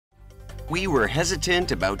We were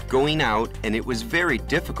hesitant about going out, and it was very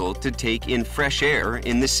difficult to take in fresh air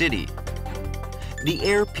in the city. The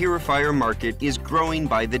air purifier market is growing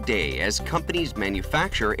by the day as companies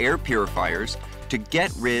manufacture air purifiers to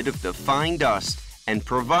get rid of the fine dust and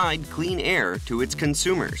provide clean air to its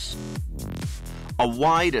consumers. A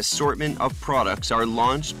wide assortment of products are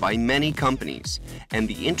launched by many companies, and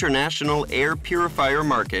the international air purifier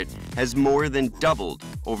market has more than doubled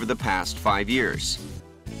over the past 5 years.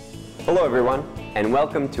 Hello everyone, and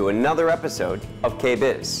welcome to another episode of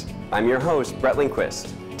K-BIZ. I'm your host, Brett Lindquist.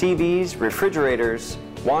 TVs, refrigerators,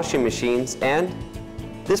 washing machines, and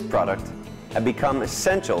this product have become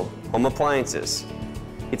essential home appliances.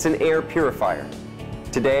 It's an air purifier.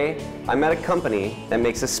 Today, I'm at a company that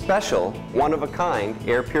makes a special, one-of-a-kind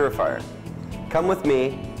air purifier. Come with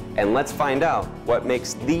me, and let's find out what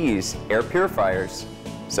makes these air purifiers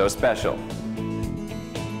so special.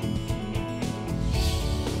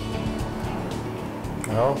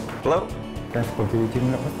 Hello. Hello. Thanks for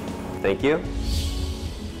visiting us. Thank you.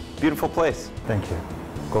 Beautiful place. Thank you.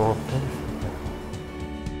 Go please.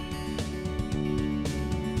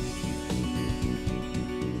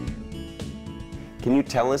 Can you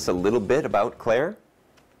tell us a little bit about Clair?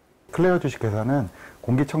 클레어 주식회사는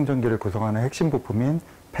공기청정기를 구성하는 핵심 부품인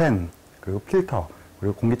팬, 그리고 필터,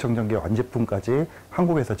 그리고 공기청정기 완제품까지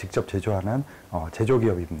한국에서 직접 제조하는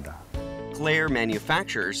제조기업입니다. Clair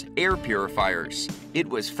manufactures air purifiers. It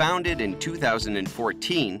was founded in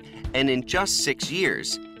 2014, and in just 6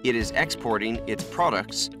 years, it is exporting its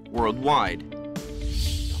products worldwide.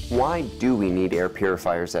 Why do we need air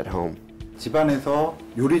purifiers at home? 집안에서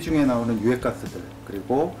요리 중에 나오는 유해가스들,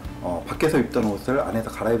 그리고 밖에서 입던 옷을 안에서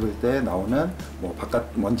갈아입을 때 나오는 바깥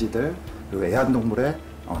먼지들, 그리고 애완동물의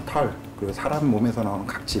털, 그리고 사람 몸에서 나오는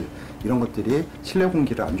각질, 이런 것들이 실내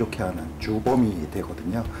공기를 안 좋게 하는 주범이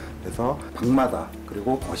되거든요. 그래서 방마다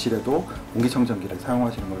그리고 거실에도 공기청정기를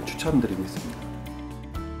사용하시는 걸 추천드리고 있습니다.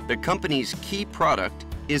 The company's key product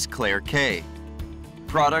is Clair K.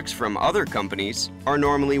 Products from other companies are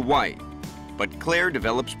normally white, but Clair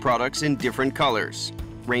develops products in different colors,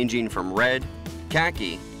 ranging from red,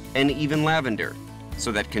 khaki, and even lavender,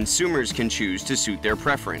 so that consumers can choose to suit their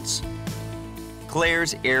preference.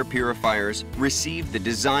 Clair's air purifiers receive the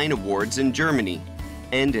design awards in Germany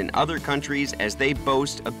and in other countries as they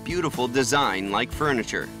boast a beautiful design like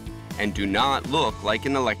furniture and do not look like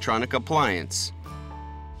an electronic appliance.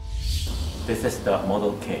 This is the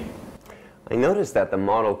Model K. I noticed that the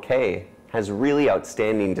Model K has really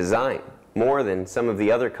outstanding design, more than some of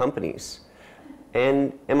the other companies.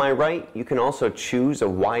 And am I right, you can also choose a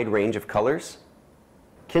wide range of colors?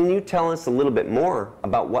 Can you tell us a little bit more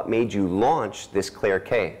about what made you launch this Clair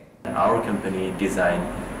K? Our company design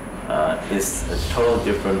is totally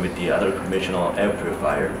different with the other conventional air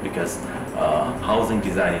purifier because housing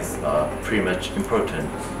design is pretty much important.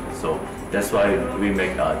 So that's why we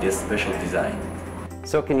make this special design.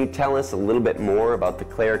 So can you tell us a little bit more about the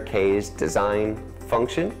Clair K's design,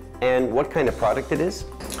 function, and what kind of product it is?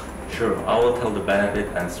 Sure, I will tell the benefit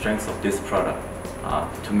and strengths of this product.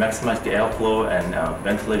 To maximize the airflow and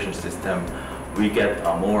ventilation system, we get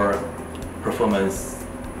more performance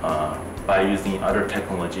by using other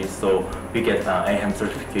technologies. So we get AM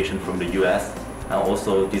certification from the US, and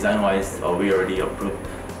also design-wise, we already approved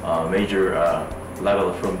major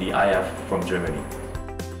level from the IF from Germany.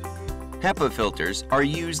 HEPA filters are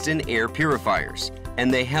used in air purifiers,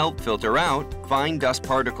 and they help filter out fine dust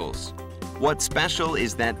particles. What's special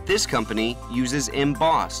is that this company uses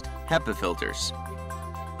embossed HEPA filters.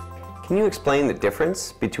 Can you explain the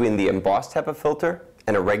difference between the embossed HEPA filter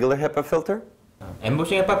and a regular HEPA filter?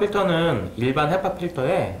 엠보싱 헤파 필터는 일반 헤파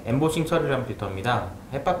필터에 엠보싱 처리한 필터입니다.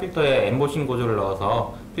 헤파 필터에 엠보싱 고조를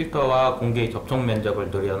넣어서 필터와 공기의 접촉 면적을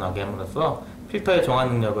늘어나게 함으로써 필터의 정화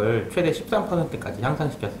능력을 최대 13%까지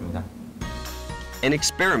향상시켰습니다. An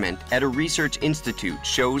experiment at a research institute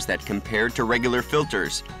shows that compared to regular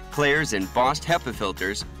filters, Clair's embossed HEPA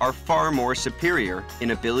filters are far more superior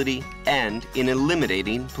in ability and in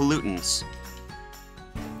eliminating pollutants.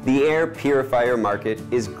 The air purifier market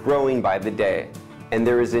is growing by the day, and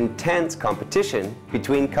there is intense competition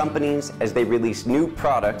between companies as they release new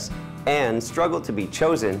products and struggle to be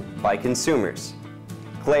chosen by consumers.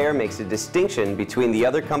 Clair makes a distinction between the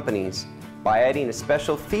other companies by adding a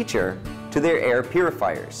special feature to their air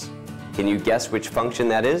purifiers. Can you guess which function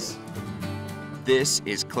that is? This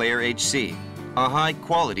is Clair HC, a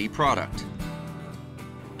high-quality product.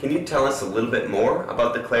 Can you tell us a little bit more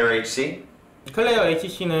about the Clair HC? 클레어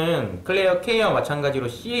HC는 클레어 K와 마찬가지로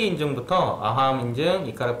CA 인증부터 아하암 인증,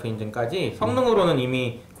 이카르프 인증까지 성능으로는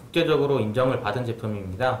이미 국제적으로 인정을 받은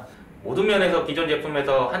제품입니다. 모든 면에서 기존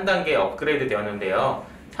제품에서 한 단계 업그레이드 되었는데요.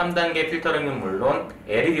 3단계 필터링은 물론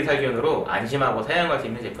LED 살균으로 안심하고 사용할 수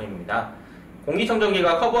있는 제품입니다.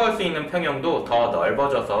 공기청정기가 커버할 수 있는 평형도 더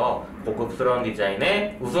넓어져서 고급스러운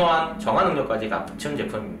디자인에 우수한 정화 능력까지 갖춘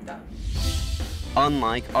제품입니다.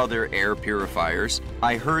 Unlike other air purifiers,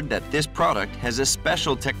 I heard that this product has a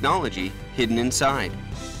special technology hidden inside.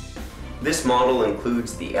 This model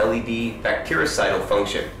includes the LED bactericidal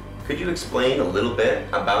function. Could you explain a little bit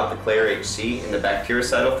about the Clair HC and the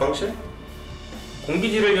bactericidal function?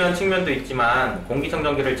 공기질을 위한 측면도 있지만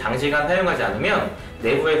공기청정기를 장시간 사용하지 않으면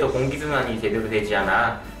내부에서 공기순환이 제대로 되지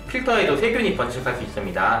않아 필터에도 세균이 번식할 수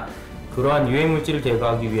있습니다. 그러한 유해물질을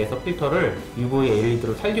제거하기 위해서 필터를 UV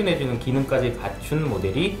LED로 살균해주는 기능까지 갖춘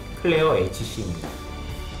모델이 클레어 HC입니다.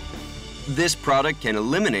 This product can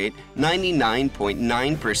eliminate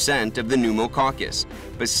 99.9% of the pneumococcus,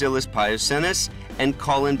 Bacillus pyocenis, and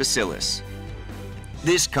colon bacillus.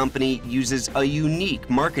 This company uses a unique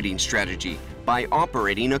marketing strategy by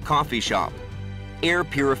operating a coffee shop. Air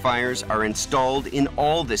purifiers are installed in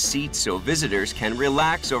all the seats so visitors can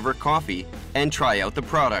relax over coffee and try out the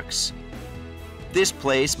products. This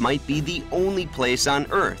place might be the only place on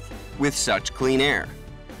Earth with such clean air.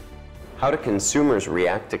 How do consumers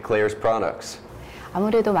react to Clair's products?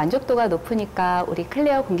 아무래도 만족도가 높으니까 우리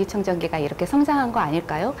클레어 공기청정기가 이렇게 성장한 거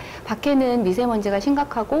아닐까요? 밖에는 미세먼지가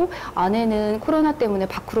심각하고 안에는 코로나 때문에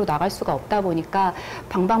밖으로 나갈 수가 없다 보니까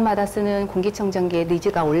방방마다 쓰는 공기청정기의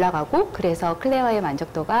니즈가 올라가고 그래서 클레어의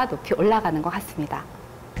만족도가 높이 올라가는 것 같습니다.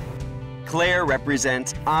 Clair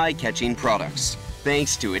represents eye-catching products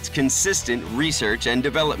thanks to its consistent research and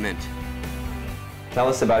development. Tell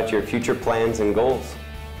us about your future plans and goals.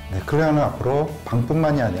 네, 클레어는 앞으로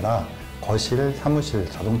방뿐만이 아니라 거실, 사무실,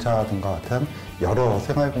 자동차 등과 같은 여러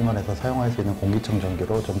생활 공간에서 사용할 수 있는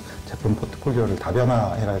공기청정기로 좀 제품 포트폴리오를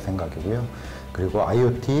다변화해갈 생각이고요. 그리고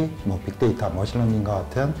IoT, 빅데이터, 머신러닝과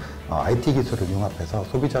같은 IT 기술을 융합해서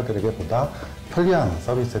소비자들에게 보다 편리한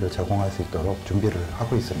서비스를 제공할 수 있도록 준비를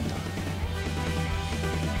하고 있습니다.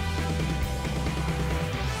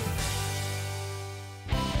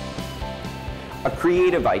 A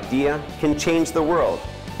creative idea can change the world,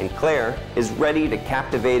 and Clair is ready to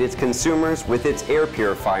captivate its consumers with its air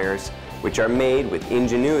purifiers, which are made with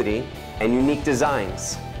ingenuity and unique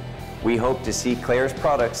designs. We hope to see Clair's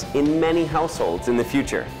products in many households in the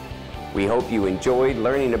future. We hope you enjoyed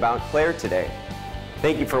learning about Clair today.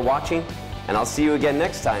 Thank you for watching, and I'll see you again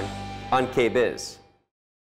next time on K-BIZ.